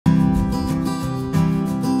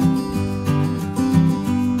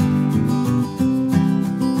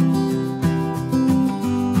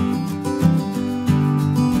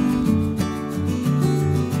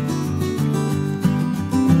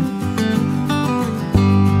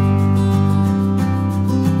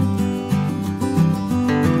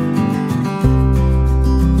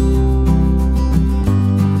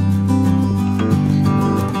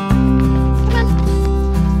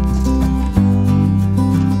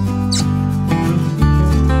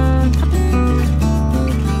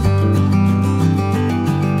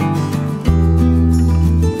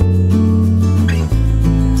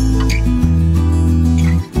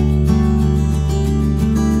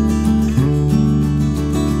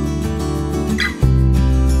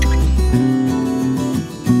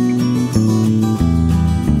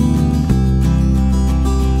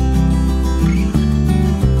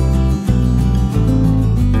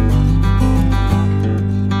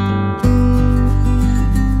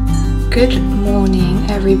Good morning,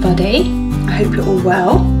 everybody. I hope you're all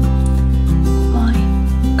well. My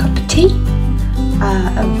cup of tea.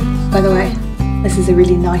 By the way, this is a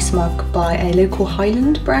really nice mug by a local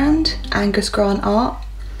Highland brand, Angus Grant Art.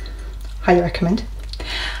 Highly recommend.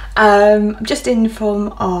 I'm just in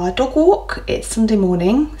from our dog walk. It's Sunday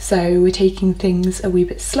morning, so we're taking things a wee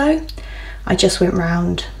bit slow. I just went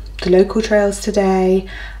round the local trails today.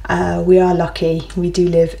 We are lucky. We do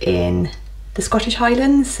live in the Scottish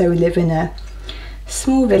Highlands, so we live in a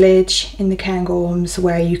small village in the Cairngorms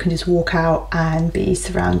where you can just walk out and be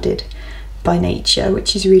surrounded by nature,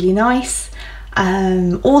 which is really nice.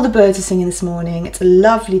 All the birds are singing this morning. It's a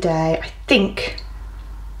lovely day. I think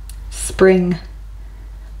spring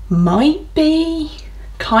might be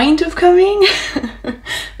kind of coming.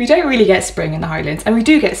 We don't really get spring in the Highlands, and we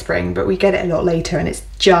do get spring, but we get it a lot later, and it's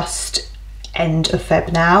just end of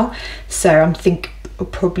Feb now, so I'm thinking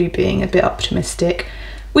probably being a bit optimistic.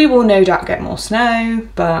 We will no doubt get more snow,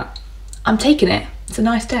 but I'm taking it. It's a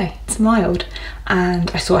nice day, it's mild. And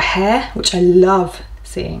I saw a hare, which I love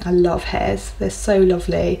seeing. I love hares, they're so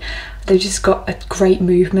lovely. They've just got a great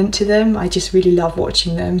movement to them. I just really love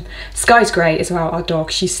watching them. Sky's great as well, our dog.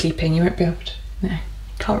 She's sleeping, you won't be able to, no,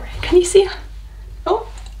 can't really. Can you see her?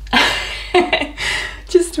 Oh,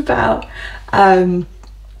 just about.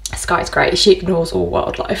 Sky's great. She ignores all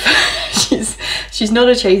wildlife. she's not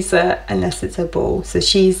a chaser unless it's her ball, so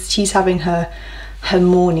she's having her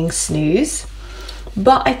morning snooze.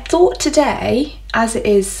 But I thought today, as it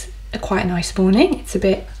is a quite nice morning, it's a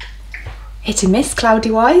bit hit and miss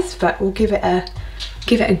cloudy wise, but we'll give it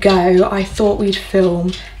a go. I thought we'd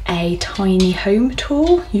film a tiny home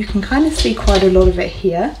tour. You can kind of see quite a lot of it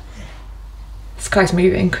here. Sky's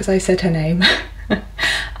moving because I said her name.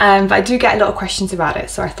 But I do get a lot of questions about it,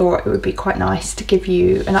 so I thought it would be quite nice to give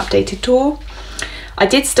you an updated tour. I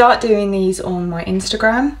did start doing these on my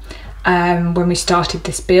Instagram when we started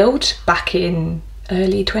this build back in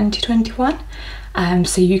early 2021,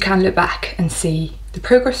 so you can look back and see the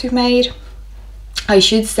progress we've made. I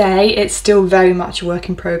should say it's still very much a work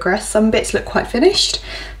in progress. Some bits look quite finished.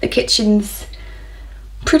 The kitchen's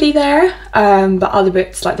pretty there, but other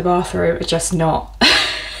bits like the bathroom are just not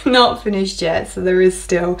finished yet, so there is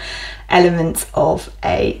still elements of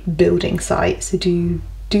a building site, so do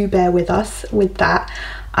bear with us with that.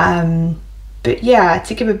 But yeah,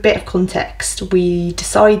 to give a bit of context, we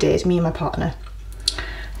decided, me and my partner,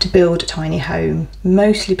 to build a tiny home,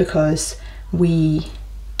 mostly because we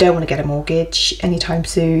don't want to get a mortgage anytime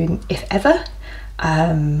soon, if ever.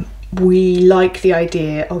 We like the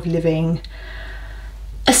idea of living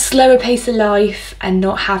a slower pace of life and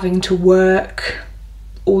not having to work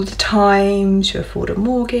all the time to afford a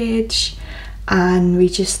mortgage, and we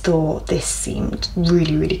just thought this seemed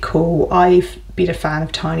really cool. I've been a fan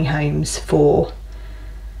of tiny homes for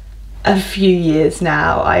a few years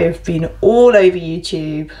now. I've been all over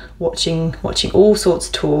YouTube watching all sorts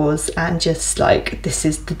of tours, and just like, this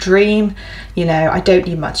is the dream. You know, I don't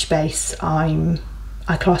need much space. I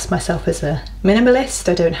class myself as a minimalist.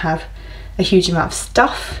 I don't have a huge amount of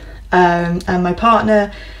stuff, and my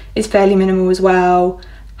partner is fairly minimal as well.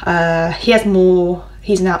 He's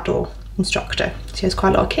an outdoor instructor, so he has quite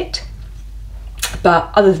a lot of kit,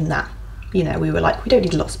 but other than that, you know, we were like, we don't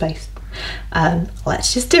need a lot of space,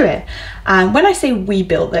 let's just do it. And when I say we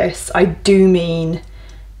built this, I do mean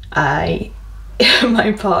my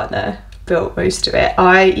partner built most of it.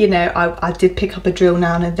 I did pick up a drill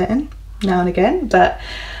now and again, but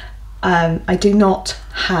I do not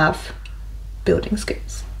have building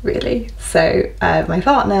skills, really. So my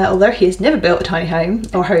partner, although he has never built a tiny home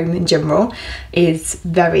or home in general, is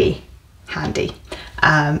very handy.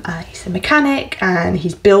 He's a mechanic and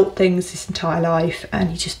he's built things his entire life, and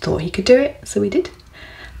he just thought he could do it, so we did.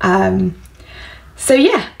 So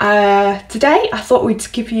yeah, today I thought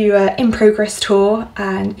we'd give you an in-progress tour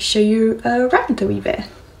and show you around a wee bit.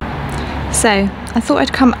 So I thought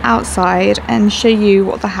I'd come outside and show you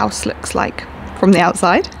what the house looks like from the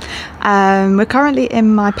outside. We're currently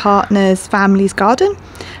in my partner's family's garden.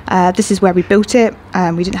 This is where we built it.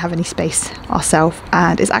 We didn't have any space ourselves,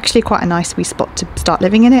 and it's actually quite a nice wee spot to start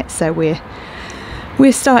living in it, so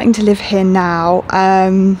we're starting to live here now.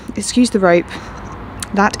 Excuse the rope.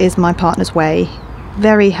 That is my partner's way,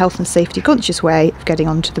 very health and safety conscious way of getting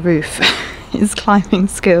onto the roof. His climbing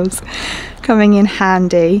skills coming in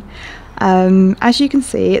handy. As you can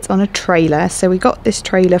see, it's on a trailer, so we got this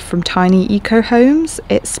trailer from Tiny Eco Homes.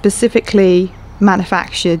 It's specifically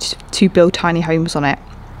manufactured to build tiny homes on it,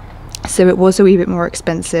 so it was a wee bit more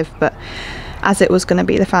expensive, but as it was going to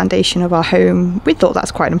be the foundation of our home, we thought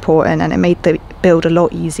that's quite important, and it made the build a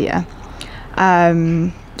lot easier.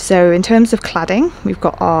 So in terms of cladding, we've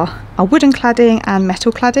got our wooden cladding and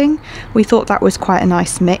metal cladding. We thought that was quite a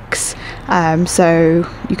nice mix.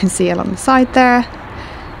 So you can see along the side there,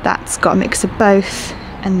 that's got a mix of both.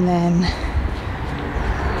 And then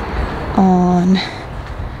on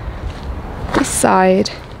this side,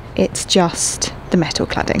 it's just the metal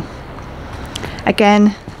cladding.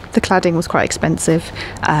 Again, the cladding was quite expensive,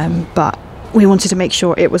 but we wanted to make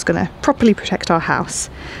sure it was going to properly protect our house.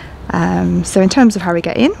 So in terms of how we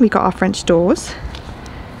get in, we got our French doors.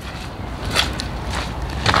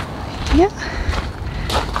 Yeah.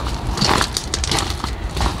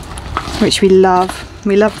 Which we love.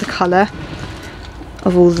 We love the colour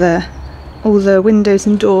of all the windows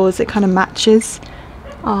and doors. It kind of matches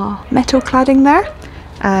our metal cladding there.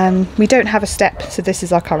 We don't have a step, so this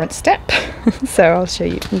is our current step. So I'll show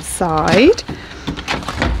you inside.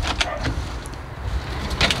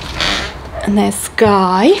 And there's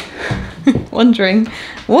Sky, wondering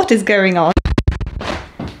what is going on.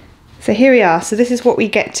 So here we are. So this is what we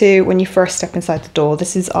get to when you first step inside the door.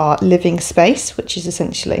 This is our living space, which is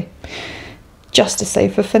essentially just a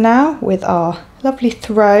sofa for now, with our lovely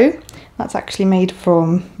throw. That's actually made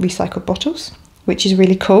from recycled bottles, which is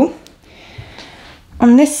really cool.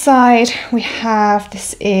 On this side we have,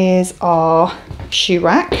 this is our shoe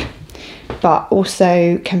rack, but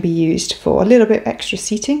also can be used for a little bit extra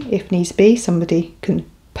seating if needs be. Somebody can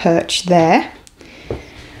perch there.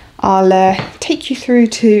 I'll take you through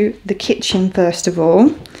to the kitchen first of all.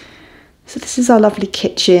 So this is our lovely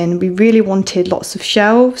kitchen. We really wanted lots of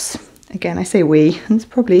shelves. Again, I say we, and it's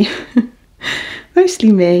probably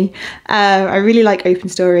mostly me. I really like open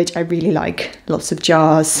storage. I really like lots of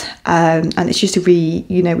jars, and it's just a really,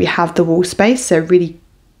 we have the wall space, so a really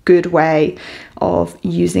good way of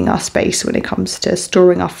using our space when it comes to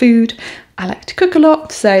storing our food. I like to cook a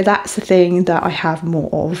lot, so that's the thing that I have more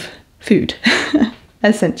of, food,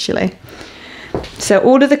 essentially. So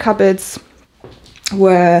all of the cupboards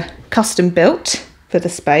were custom built for the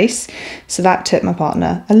space, so that took my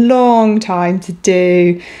partner a long time to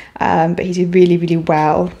do, but he did really, really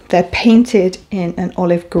well. They're painted in an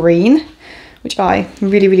olive green, which I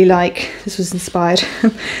really, really like. This was inspired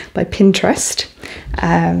by Pinterest.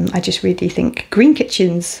 I just really think green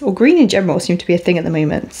kitchens, or green in general, seem to be a thing at the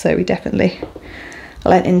moment, so we definitely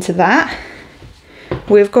lent into that.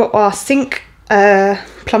 We've got our sink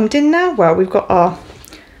plumbed in now. Well, we've got our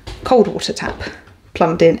cold water tap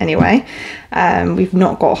plumbed in anyway. We've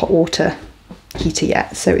not got a hot water heater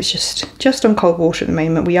yet, so it's just on cold water at the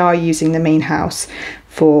moment. We are using the main house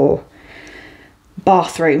for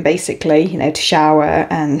bathroom, basically, to shower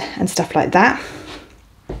and stuff like that.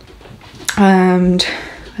 And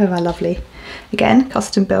we have our lovely, again,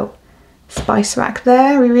 custom built spice rack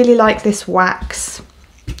there. We really like this wax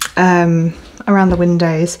around the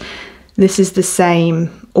windows. This is the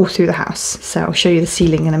same all through the house, so I'll show you the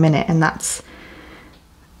ceiling in a minute, and that's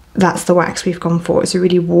the wax we've gone for. It's a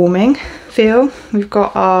really warming feel. We've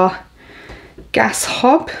got our gas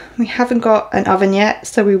hob. We haven't got an oven yet,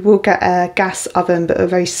 so we will get a gas oven, but a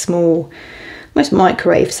very small, almost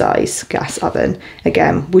microwave size gas oven.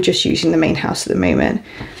 Again, we're just using the main house at the moment.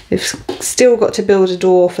 We've still got to build a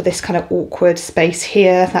door for this kind of awkward space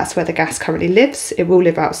here. That's where the gas currently lives. It will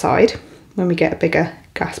live outside when we get a bigger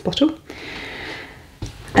gas bottle.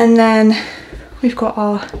 And then we've got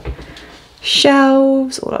our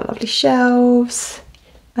shelves, all our lovely shelves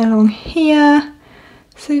along here.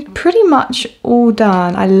 So pretty much all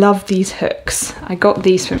done. I love these hooks. I got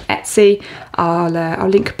these from Etsy. I'll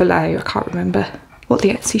link below. I can't remember what the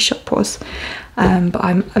Etsy shop was, but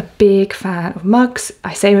I'm a big fan of mugs.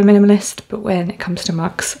 I say I'm a minimalist, but when it comes to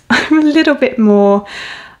mugs, I'm a little bit more.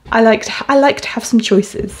 I like to have some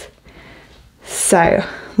choices. So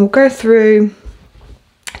we'll go through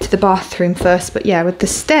to the bathroom first, but yeah, with the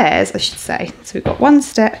stairs, I should say. So we've got one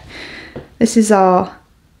step. This is our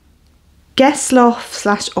guest loft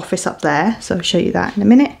slash office up there, so I'll show you that in a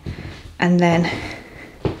minute. And then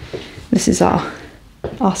this is our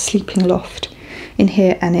sleeping loft in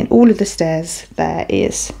here, and in all of the stairs there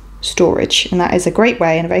is storage, and that is a great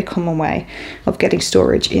way and a very common way of getting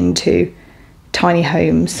storage into tiny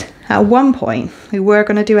homes. At one point we were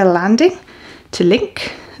going to do a landing to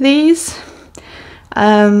link these.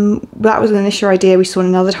 That was an initial idea. We saw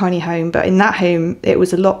another tiny home, but in that home it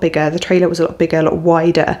was a lot bigger. The trailer was a lot bigger, a lot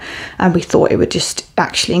wider, and we thought it would just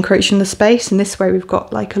actually encroach on the space. And this way we've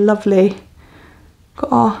got like a lovely,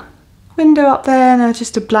 got our window up there and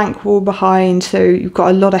just a blank wall behind, so you've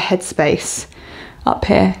got a lot of headspace up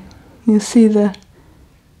here. You'll see the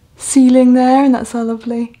ceiling there, and that's our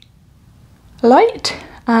lovely light,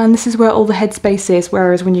 and this is where all the headspace is,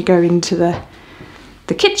 whereas when you go into the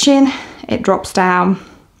kitchen, it drops down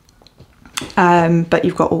but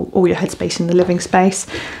you've got all your headspace in the living space.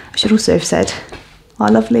 I should also have said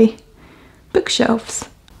our lovely bookshelves.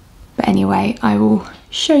 But anyway, I will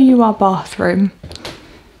show you our bathroom.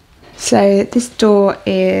 So this door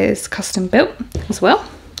is custom built as well.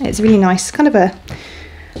 It's really nice, kind of a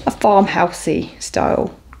farmhousey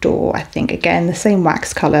style door, I think. Again, the same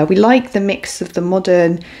wax colour. We like the mix of the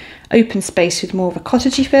modern open space with more of a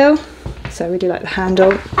cottagey feel. So I really like the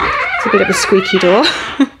handle. It's a bit of a squeaky door.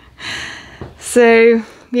 So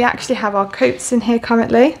we actually have our coats in here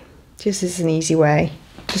currently. Just as an easy way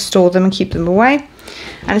to store them and keep them away.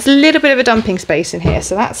 And it's a little bit of a dumping space in here.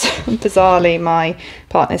 So that's bizarrely my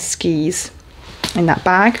partner's skis in that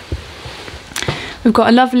bag. We've got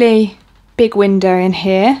a lovely big window in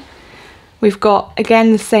here. We've got,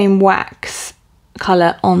 again, the same wax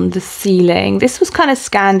colour on the ceiling. This was kind of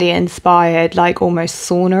Scandi inspired, like almost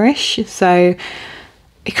sauna-ish. So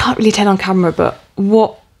you can't really tell on camera, but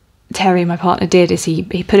what Terry, my partner, did is he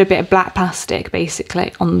put a bit of black plastic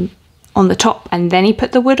basically on the top, and then he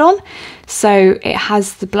put the wood on. So it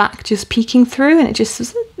has the black just peeking through, and it just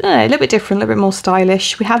was a little bit different, a little bit more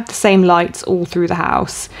stylish. We have the same lights all through the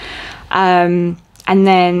house. And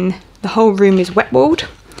then the whole room is wet walled.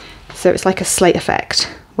 So it's like a slate effect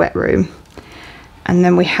wet room. And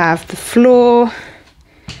then we have the floor,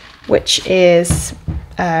 which is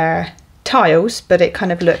tiles, but it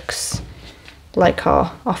kind of looks like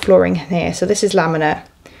our flooring here. So this is laminate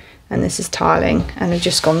and this is tiling, and we've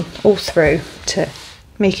just gone all through to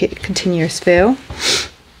make it continuous feel.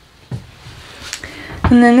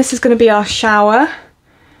 And then this is going to be our shower.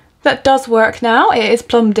 That does work now. It is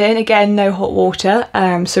plumbed in, again, no hot water,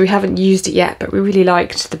 so we haven't used it yet, but we really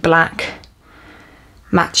liked the black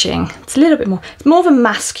matching. It's a little bit more, it's more of a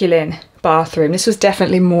masculine bathroom. This was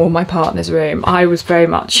definitely more my partner's room. I was very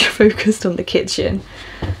much focused on the kitchen.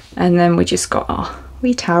 And then we just got our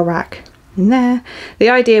wee towel rack in there. The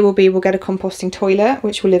idea will be we'll get a composting toilet,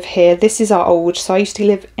 which will live here. This is our old, so I used to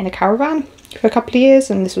live in a caravan for a couple of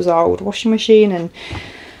years, and this was our old washing machine, and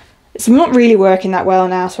it's not really working that well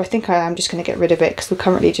now, so I think I am just going to get rid of it because we're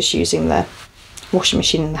currently just using the washing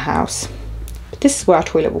machine in the house. But this is where our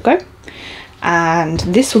toilet will go, and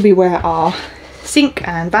this will be where our sink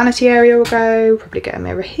and vanity area will go. Probably get a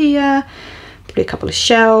mirror here, probably a couple of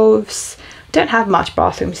shelves. Don't have much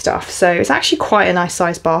bathroom stuff, so it's actually quite a nice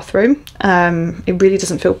sized bathroom. It really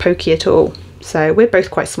doesn't feel pokey at all. So we're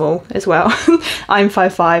both quite small as well. I'm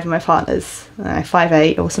 5'5" and my partner's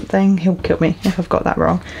 5'8" or something. He'll kill me if I've got that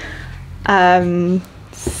wrong.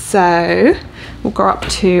 So we'll go up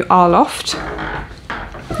to our loft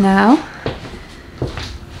now.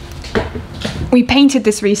 We painted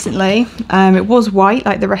this recently. It was white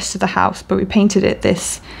like the rest of the house, but we painted it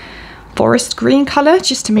this forest green colour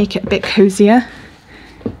just to make it a bit cozier.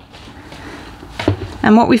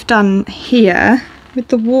 And what we've done here with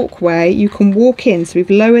the walkway, you can walk in, so we've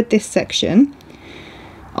lowered this section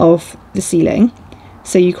of the ceiling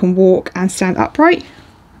so you can walk and stand upright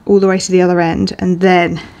all the way to the other end, and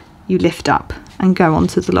then you lift up and go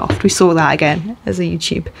onto the loft. We saw that again as a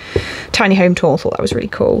YouTube tiny home tour, thought that was really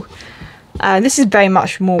cool. This is very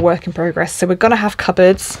much more work in progress, so we're going to have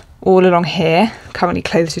cupboards all along here. Currently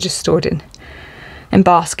clothes are just stored in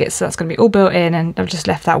baskets, so that's going to be all built in, and I've just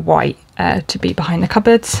left that white to be behind the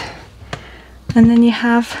cupboards. And then you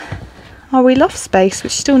have our wee loft space,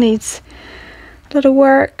 which still needs a lot of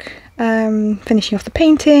work. Finishing off the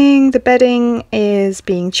painting, the bedding is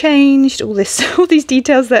being changed, all these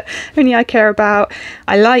details that only I care about.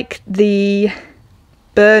 I like the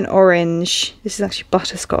burnt orange, this is actually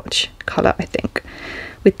butterscotch colour I think,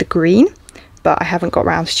 with the green, but I haven't got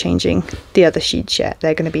around to changing the other sheets yet.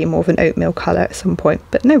 They're going to be more of an oatmeal colour at some point,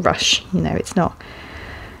 but no rush, you know, it's not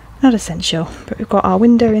essential. But we've got our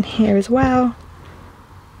window in here as well,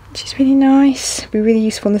 which is really nice. It'll be really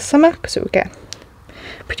useful in the summer because it will get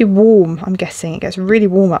pretty warm. I'm guessing it gets really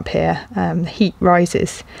warm up here. The heat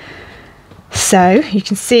rises. So you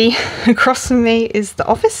can see across from me is the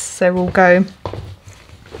office, so we'll go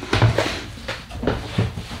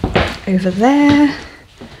over there.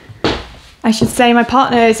 I should say my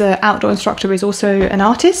partner is an outdoor instructor, but is also an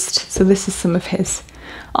artist, so this is some of his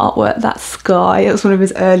artwork. That sky, it was one of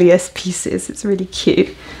his earliest pieces. It's really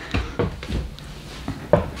cute.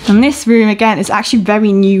 And this room again is actually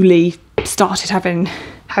very newly started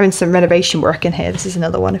having some renovation work in here. This is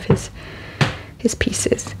another one of his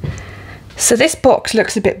pieces. So this box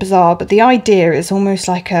looks a bit bizarre, but the idea is almost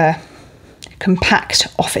like a compact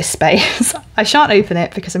office space. I shan't open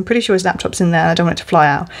it because I'm pretty sure his laptop's in there and I don't want it to fly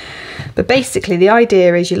out. But basically the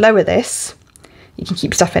idea is you lower this, you can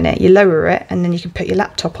keep stuff in it, you lower it, and then you can put your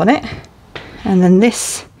laptop on it. And then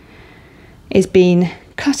this is being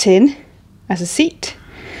cut in as a seat.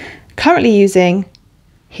 Currently using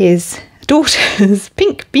his daughter's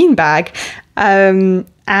pink beanbag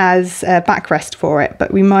as a backrest for it,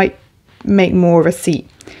 but we might make more of a seat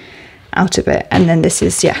out of it. And then this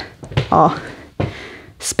is, yeah, our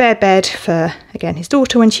spare bed for, again, his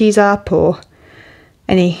daughter when she's up, or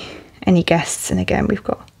any guests. And again, we've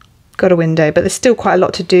got a window, but there's still quite a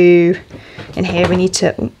lot to do in here. We need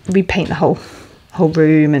to repaint the whole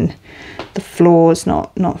room, and the floor's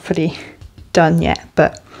not fully done yet,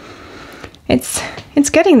 but it's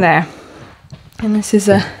getting there. And this is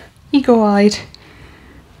a eagle-eyed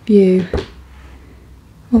view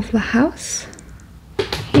of the house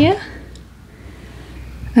here.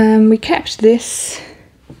 We kept this,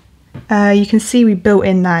 you can see we built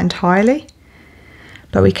in that entirely,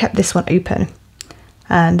 but we kept this one open.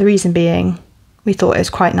 And the reason being, we thought it was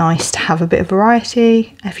quite nice to have a bit of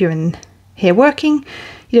variety. If you're in here working,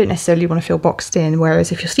 you don't necessarily want to feel boxed in,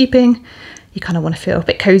 whereas if you're sleeping, you kind of want to feel a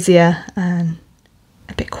bit cozier and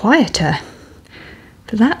a bit quieter.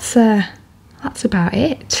 But that's about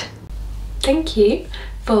it. Thank you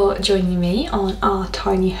for joining me on our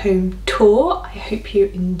tiny home tour. I hope you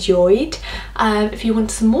enjoyed. If you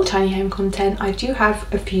want some more tiny home content, I do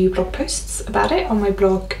have a few blog posts about it on my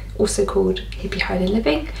blog, also called Hippie Highland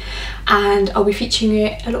Living, and I'll be featuring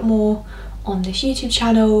it a lot more on this YouTube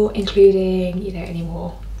channel, including, you know, any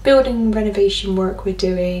more building renovation work we're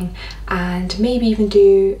doing, and maybe even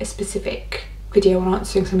do a specific video on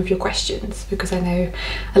answering some of your questions, because I know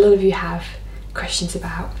a lot of you have questions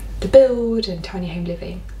about the build and tiny home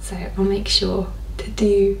living, so I'll make sure to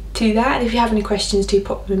do that. And if you have any questions, do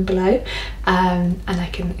pop them below, and I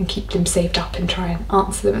can keep them saved up and try and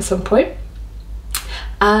answer them at some point.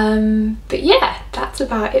 But yeah, that's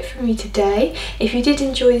about it for me today. If you did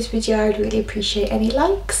enjoy this video, I'd really appreciate any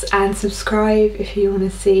likes, and subscribe if you want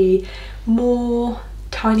to see more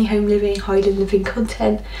tiny home living, Highland living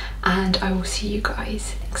content, and I will see you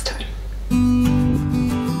guys next time.